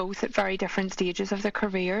they're both at very different stages of their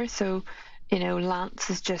career. So, Lance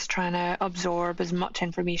is just trying to absorb as much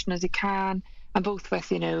information as he can, and both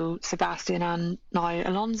with, Sebastian and now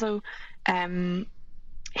Alonso,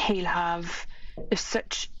 he'll have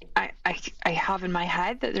such, I have in my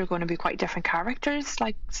head that they're going to be quite different characters,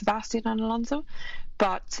 like Sebastian and Alonso,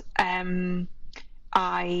 but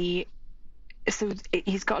so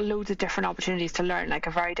he's got loads of different opportunities to learn, like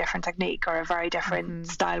a very different technique or a very different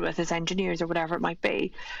style with his engineers or whatever it might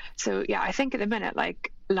be. So yeah, I think at the minute,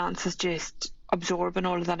 like, Lance is just absorbing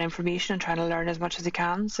all of that information and trying to learn as much as he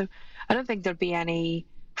can. So I don't think there'll be any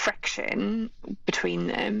friction between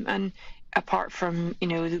them. And apart from,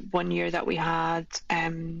 the 1 year that we had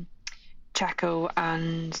Checo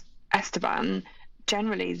and Esteban,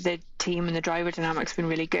 generally the team and the driver dynamic's been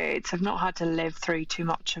really good, so I've not had to live through too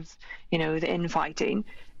much of the infighting.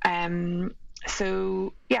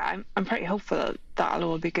 So yeah, I'm pretty hopeful that that'll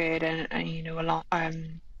all be good, and a lot.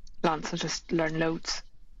 Lance will just learn loads.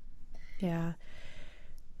 Yeah.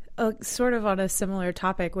 Sort of on a similar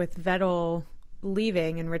topic with Vettel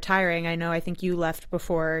leaving and retiring, I think you left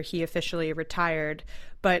before he officially retired,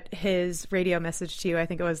 but his radio message to you, I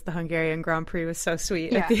think it was the Hungarian Grand Prix, was so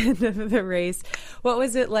sweet at the end of the race. What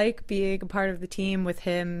was it like being a part of the team with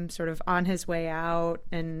him sort of on his way out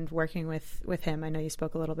and working with him? I know you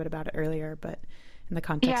spoke a little bit about it earlier, but in the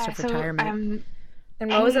context of retirement. And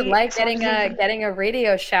what was it like getting a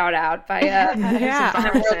radio shout out by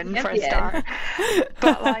Aston for a start?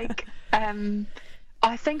 But like,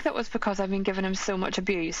 I think that was because I've been giving him so much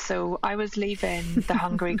abuse. So I was leaving the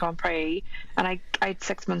Hungary Grand Prix, and I had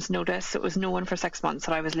 6 months' notice. So it was known for 6 months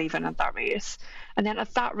that I was leaving at that race. And then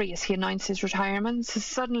at that race, he announced his retirement. So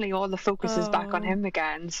suddenly all the focus is back on him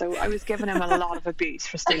again. So I was giving him a lot of abuse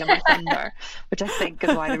for stealing my thunder, which I think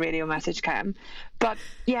is why the radio message came. But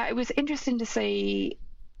yeah, it was interesting to see.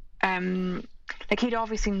 Like, he'd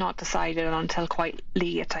obviously not decided until quite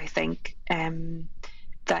late, I think,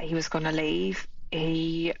 that he was going to leave.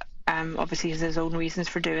 He obviously has his own reasons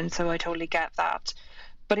for doing so. I totally get that.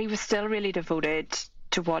 But he was still really devoted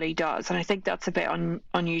to what he does. And I think that's a bit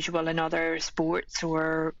unusual in other sports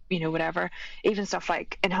or, whatever. Even stuff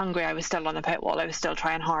like in Hungary, I was still on the pit wall. I was still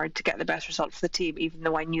trying hard to get the best result for the team, even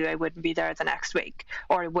though I knew I wouldn't be there the next week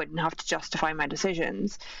or I wouldn't have to justify my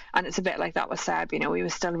decisions. And it's a bit like that with Seb. He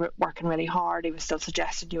was still working really hard. He was still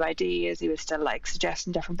suggesting new ideas. He was still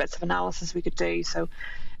suggesting different bits of analysis we could do. So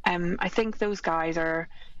I think those guys are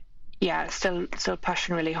still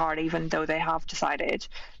pushing really hard, even though they have decided.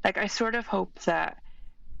 Like, I sort of hope that,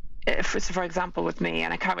 if it's, for example, with me,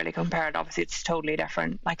 and I can't really compare it, obviously it's totally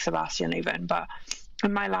different, like Sebastian even, but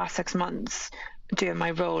in my last 6 months doing my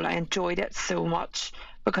role, I enjoyed it so much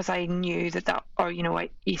because I knew that or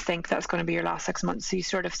you think that's going to be your last 6 months, so you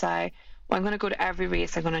sort of say, well, I'm going to go to every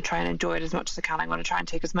race, I'm going to try and enjoy it as much as I can, I'm going to try and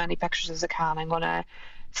take as many pictures as I can, I'm going to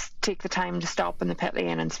take the time to stop in the pit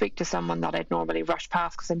lane and speak to someone that I'd normally rush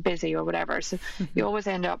past because I'm busy or whatever. So you always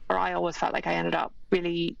end up, or I always felt like I ended up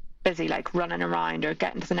really busy, like running around or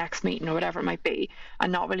getting to the next meeting or whatever it might be,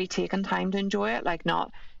 and not really taking time to enjoy it, like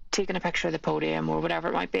not taking a picture of the podium or whatever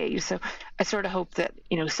it might be. So I sort of hope that,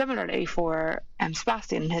 similarly for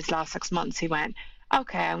Sebastian in his last 6 months, he went,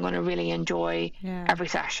 okay, I'm going to really enjoy every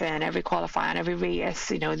session, every qualifying, every race,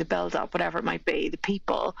 the build up, whatever it might be, the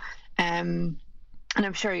people. And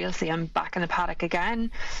I'm sure you'll see him back in the paddock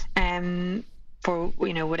again for,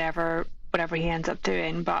 whatever he ends up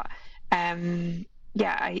doing. But I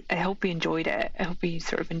hope he enjoyed it. I hope he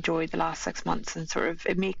sort of enjoyed the last 6 months, and sort of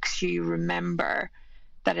it makes you remember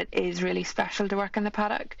that it is really special to work in the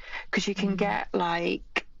paddock, because you can get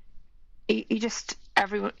like, you just,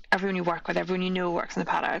 everyone you work with, everyone works in the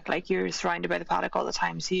paddock, like you're surrounded by the paddock all the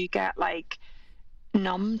time, so you get like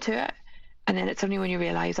numb to it, and then it's only when you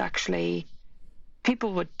realize actually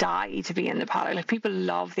people would die to be in the paddock. Like, people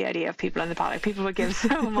love the idea of people in the paddock. People would give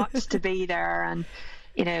so much to be there. And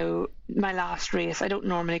my last race, I don't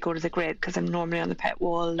normally go to the grid because I'm normally on the pit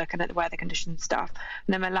wall looking at the weather conditions stuff.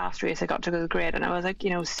 And then my last race, I got to go to the grid, and I was like,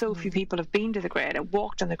 so few people have been to the grid and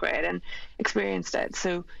walked on the grid and experienced it.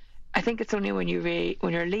 So I think it's only when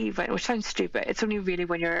you're leaving, which sounds stupid, it's only really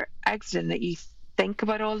when you're exiting that you think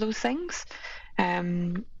about all those things.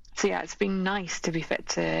 So yeah, it's been nice to be fit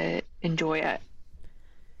to enjoy it.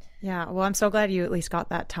 Yeah, well, I'm so glad you at least got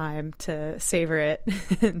that time to savor it,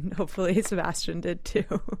 and hopefully Sebastian did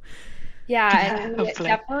too. Yeah, and we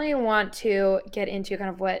definitely want to get into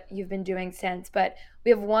kind of what you've been doing since, but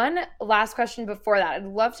we have one last question before that. I'd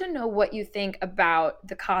love to know what you think about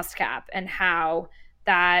the cost cap and how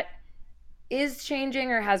that is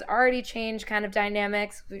changing or has already changed kind of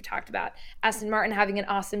dynamics. We've talked about Aston Martin having an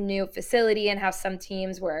awesome new facility and how some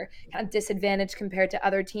teams were kind of disadvantaged compared to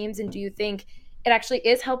other teams. And do you think it actually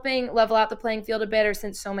is helping level out the playing field a bit, or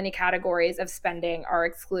since so many categories of spending are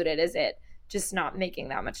excluded, is it just not making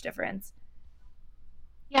that much difference?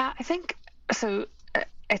 Yeah, I think so.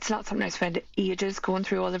 It's not something I spent ages going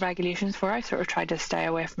through all the regulations for. I sort of tried to stay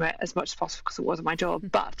away from it as much as possible because it wasn't my job.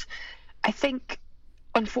 But I think,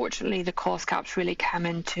 unfortunately, the cost caps really came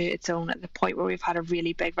into its own at the point where we've had a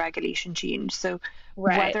really big regulation change. So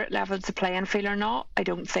whether it levels the playing field or not, I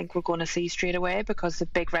don't think we're going to see straight away, because the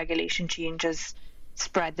big regulation changes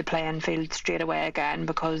spread the playing field straight away again,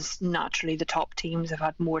 because naturally the top teams have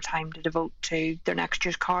had more time to devote to their next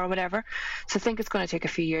year's car or whatever. So I think it's going to take a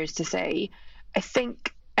few years to see. I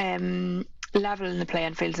think leveling the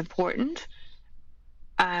playing field is important.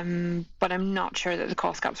 But I'm not sure that the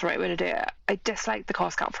cost cap's the right way to do it. I dislike the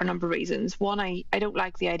cost cap for a number of reasons. One, I don't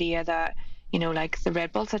like the idea that, like the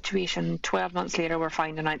Red Bull situation, 12 months later, we're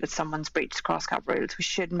finding out that someone's breached cost cap rules. We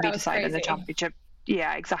shouldn't be deciding the championship.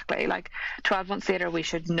 Yeah, exactly. Like 12 months later, we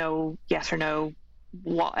should know yes or no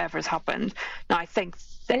whatever's happened. Now, I think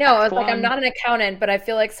I know, I was like, I'm not an accountant, but I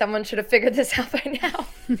feel like someone should have figured this out by now.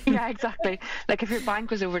 Yeah, exactly. Like if your bank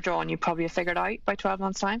was overdrawn, you'd probably have figured out by 12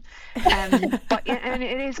 months' time. But and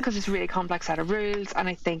it is because it's a really complex set of rules, and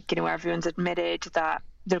I think, you know, everyone's admitted that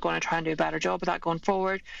they're going to try and do a better job of that going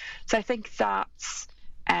forward. So I think that's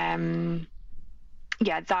that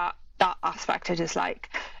aspect I dislike.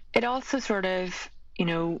 It also sort of, you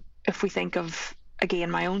know, if we think of again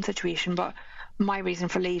my own situation, but my reason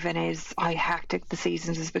for leaving is how hectic the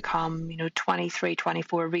seasons has become, you know, 23,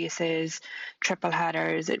 24 races, triple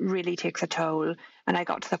headers. It really takes a toll. And I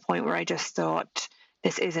got to the point where I just thought,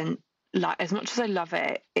 this isn't, as much as I love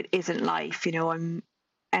it, it isn't life. You know, I'm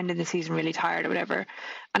ending the season really tired or whatever.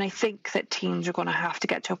 And I think that teams are going to have to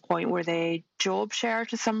get to a point where they job share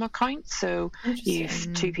to some account. So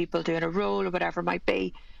you've two people doing a role or whatever it might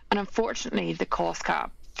be. And unfortunately, the cost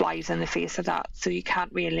cap flies in the face of that. So you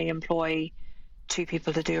can't really employ two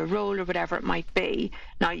people to do a role or whatever it might be.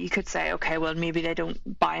 Now you could say, okay, well maybe they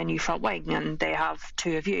don't buy a new front wing and they have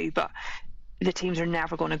two of you, but the teams are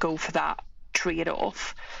never going to go for that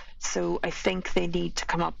trade-off. So I think they need to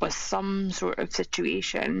come up with some sort of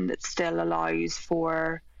situation that still allows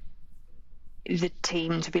for the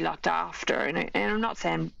team to be looked after. And I'm not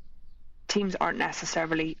saying teams aren't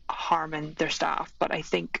necessarily harming their staff, but I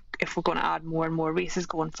think if we're going to add more and more races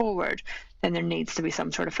going forward, then there needs to be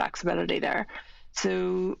some sort of flexibility there.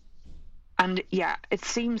 So, and yeah, it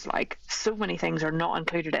seems like so many things are not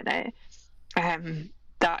included in it,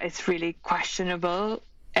 that it's really questionable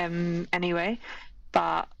anyway.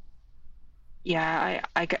 But yeah,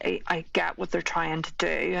 I get what they're trying to do,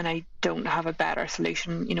 and I don't have a better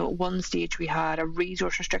solution. You know, at one stage we had a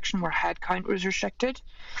resource restriction where headcount was restricted,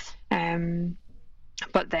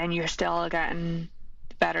 but then you're still getting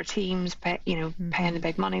better teams, paying the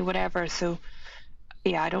big money, whatever. So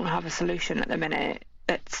yeah, I don't have a solution at the minute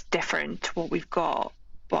that's different to what we've got,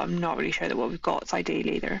 but I'm not really sure that what we've got is ideal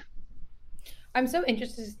either. I'm so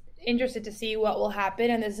interested to see what will happen,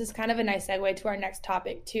 and this is kind of a nice segue to our next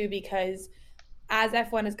topic too, because as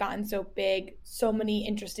F1 has gotten so big, so many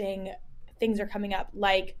interesting things are coming up,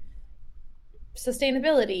 like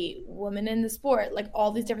sustainability, women in the sport, like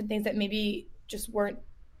all these different things that maybe just weren't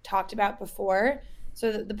talked about before.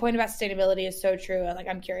 So the point about sustainability is so true, and like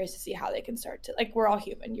I'm curious to see how they can start to, like, we're all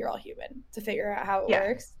human, you're all human, to figure out how it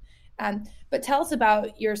works. But tell us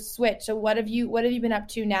about your switch. So what have you been up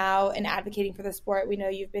to now in advocating for the sport? We know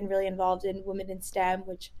you've been really involved in Women in STEM,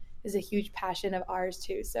 which is a huge passion of ours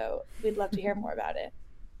too. So we'd love to hear more about it.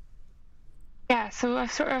 Yeah, so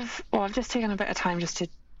I've just taken a bit of time just to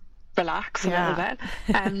relax a little bit,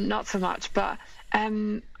 not so much, but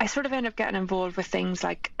I sort of end up getting involved with things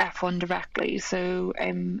like F1 directly. So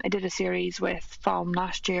I did a series with FOM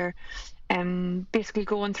last year, basically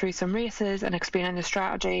going through some races and explaining the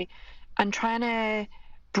strategy and trying to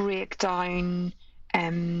break down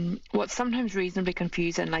what's sometimes reasonably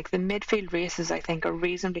confusing. Like the midfield races, I think, are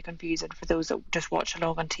reasonably confusing for those that just watch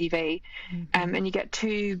along on TV. And you get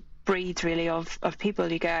two breeds really of people.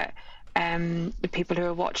 You get the people who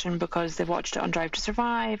are watching because they've watched it on Drive to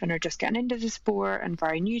Survive and are just getting into the sport and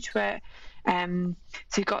very new to it. So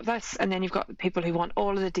you've got this, and then you've got the people who want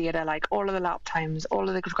all of the data, like all of the lap times, all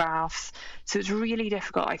of the graphs. So it's really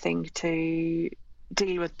difficult, I think, to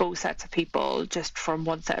deal with both sets of people just from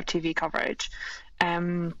one set of TV coverage.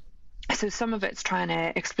 So some of it's trying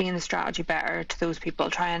to explain the strategy better to those people,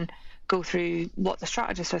 try and go through what the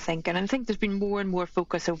strategists are thinking. And I think there's been more and more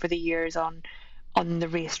focus over the years on the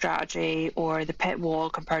race strategy or the pit wall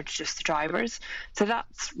compared to just the drivers. So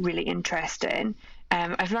that's really interesting.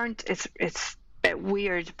 I've learned it's a bit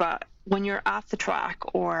weird, but when you're at the track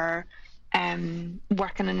or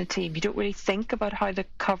working in a team, you don't really think about how the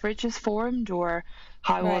coverage is formed or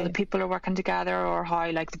how all the people are working together, or how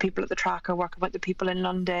like the people at the track are working with the people in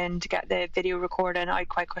London to get the video recording out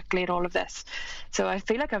quite quickly and all of this. So I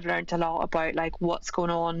feel like I've learned a lot about like what's going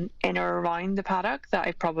on in or around the paddock that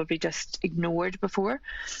I've probably just ignored before.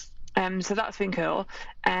 So that's been cool.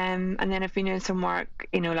 And then I've been doing some work,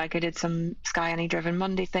 like I did some Sky Any Driven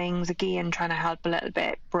Monday things, again trying to help a little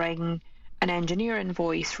bit bring an engineering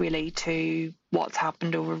voice really to what's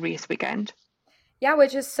happened over race weekend. Yeah,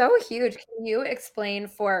 which is so huge. Can you explain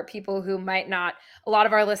for people who might not, a lot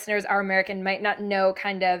of our listeners are American, might not know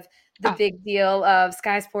kind of the big deal of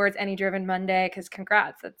Sky Sports Any Driven Monday? Because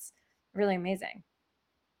congrats, that's really amazing.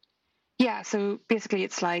 Yeah, so basically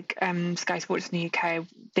it's like Sky Sports in the UK,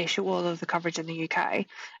 they show all of the coverage in the UK.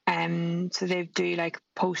 So they do like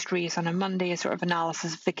post-race on a Monday, a sort of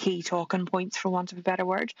analysis of the key talking points, for want of a better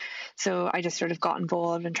word. So I just sort of got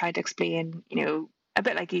involved and tried to explain, a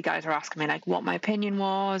bit like you guys are asking me, like what my opinion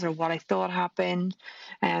was or what I thought happened.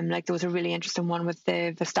 Like there was a really interesting one with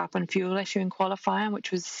the Verstappen fuel issue in qualifying,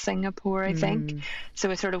 which was Singapore, I think. So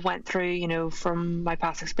I sort of went through, from my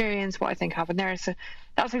past experience, what I think happened there. So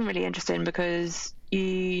that's been really interesting because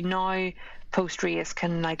you now post race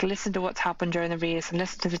can like listen to what's happened during the race and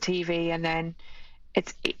listen to the TV, and then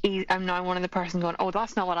I'm now one of the person going, oh,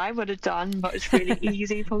 that's not what I would have done, but it's really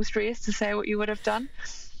easy post race to say what you would have done.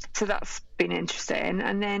 So that's been interesting.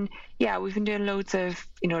 And then, yeah, we've been doing loads of,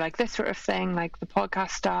 like this sort of thing, like the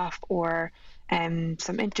podcast stuff or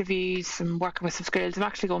some interviews, some working with some schools. I'm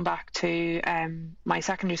actually going back to my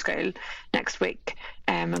secondary school next week.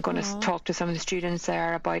 I'm going to talk to some of the students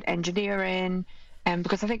there about engineering.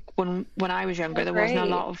 Because I think when I was younger, there wasn't a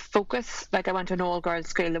lot of focus. Like I went to an all-girls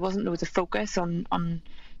school, there wasn't loads of focus on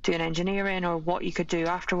doing engineering or what you could do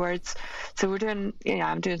afterwards. So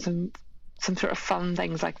I'm doing some sort of fun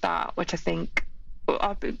things like that, which I think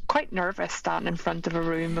I'll be quite nervous standing in front of a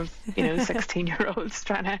room of 16-year-olds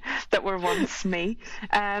that were once me.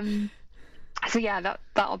 So yeah,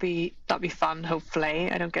 that'll be fun.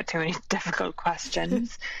 Hopefully, I don't get too many difficult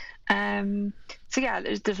questions. So yeah,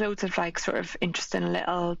 there's loads of like sort of interesting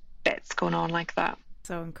little bits going on like that.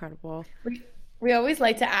 So incredible. We always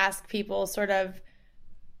like to ask people sort of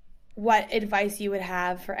what advice you would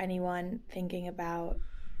have for anyone thinking about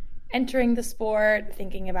entering the sport,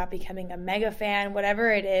 thinking about becoming a mega fan, whatever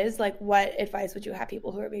it is. Like, what advice would you have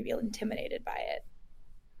people who are maybe intimidated by it?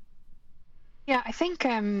 Yeah, I think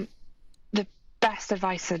the best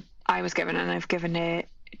advice that I was given, and I've given it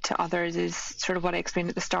to others, is sort of what I explained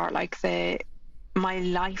at the start. Like my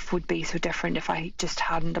life would be so different if I just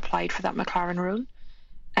hadn't applied for that McLaren role.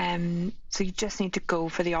 So you just need to go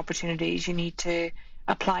for the opportunities. You need to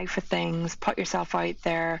apply for things, put yourself out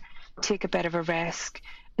there, take a bit of a risk.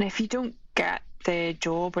 And if you don't get the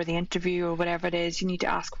job or the interview or whatever it is, you need to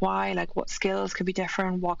ask why. Like, what skills could be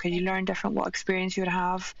different? What could you learn different? What experience you would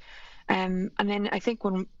have? And then I think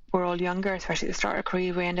when we're all younger, especially at the start of our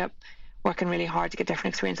career, we end up working really hard to get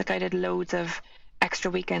different experience. Like I did loads of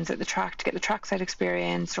extra weekends at the track to get the trackside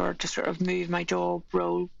experience, or just sort of move my job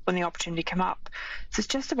role when the opportunity came up. So it's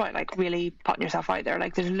just about like really putting yourself out there.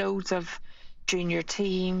 Like there's loads of junior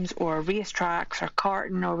teams or racetracks or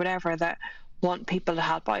karting or whatever that want people to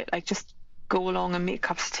help out. Like just go along and make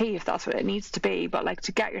cups of tea if that's what it needs to be, but like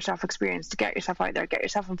to get yourself experience, to get yourself out there, get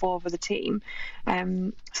yourself involved with a team.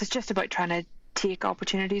 So it's just about trying to take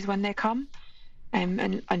opportunities when they come,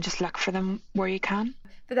 and just look for them where you can.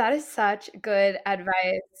 But that is such good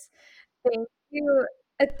advice. Thank you.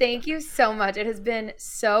 Thank you so much. It has been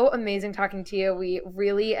so amazing talking to you. We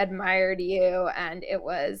really admired you, and it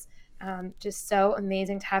was just so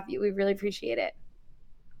amazing to have you. We really appreciate it.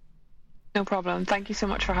 No problem. Thank you so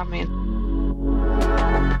much for having me.